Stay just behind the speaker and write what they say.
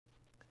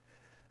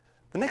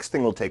The next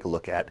thing we'll take a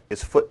look at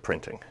is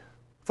footprinting.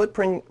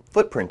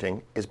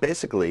 Footprinting is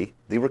basically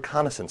the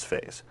reconnaissance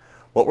phase.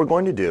 What we're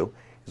going to do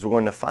is we're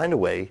going to find a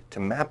way to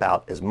map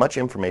out as much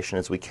information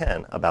as we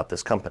can about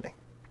this company.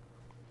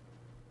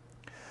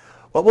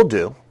 What we'll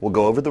do, we'll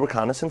go over the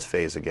reconnaissance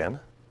phase again.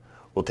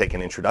 We'll take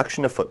an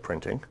introduction to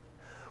footprinting.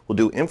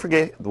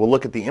 We'll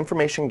look at the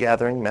information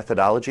gathering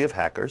methodology of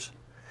hackers,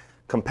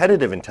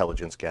 competitive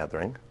intelligence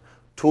gathering,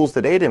 tools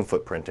that aid in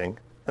footprinting,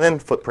 and then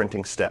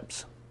footprinting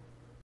steps.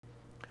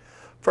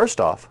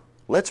 First off,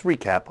 let's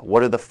recap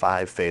what are the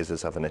 5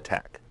 phases of an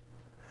attack.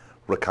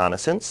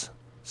 Reconnaissance,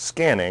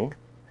 scanning,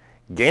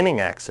 gaining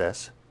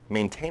access,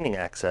 maintaining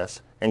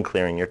access, and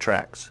clearing your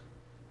tracks.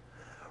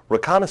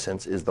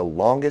 Reconnaissance is the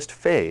longest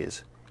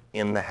phase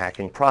in the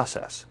hacking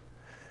process.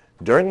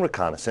 During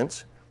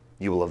reconnaissance,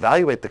 you will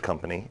evaluate the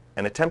company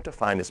and attempt to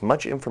find as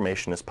much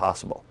information as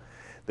possible.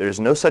 There is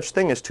no such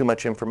thing as too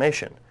much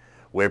information.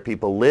 Where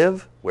people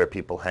live, where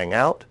people hang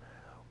out,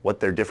 what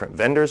their different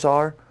vendors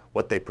are,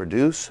 what they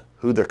produce,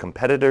 who their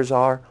competitors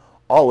are,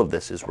 all of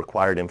this is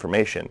required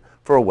information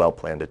for a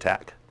well-planned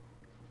attack.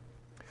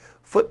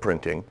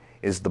 Footprinting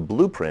is the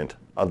blueprint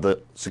of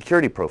the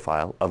security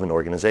profile of an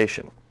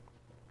organization.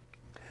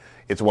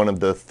 It's one of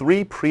the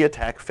 3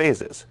 pre-attack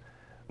phases.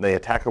 The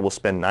attacker will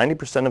spend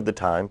 90% of the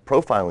time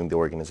profiling the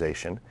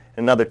organization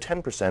and another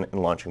 10%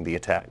 in launching the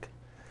attack.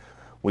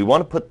 We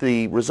want to put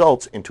the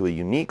results into a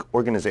unique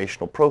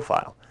organizational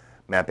profile,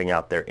 mapping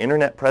out their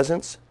internet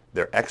presence,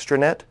 their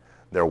extranet,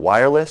 their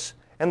wireless,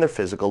 and their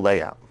physical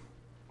layout.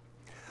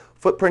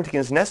 Footprinting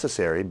is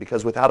necessary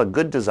because without a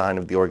good design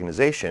of the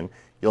organization,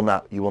 you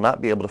will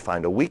not be able to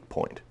find a weak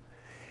point.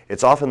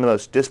 It's often the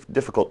most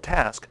difficult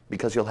task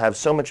because you'll have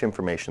so much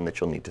information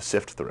that you'll need to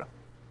sift through.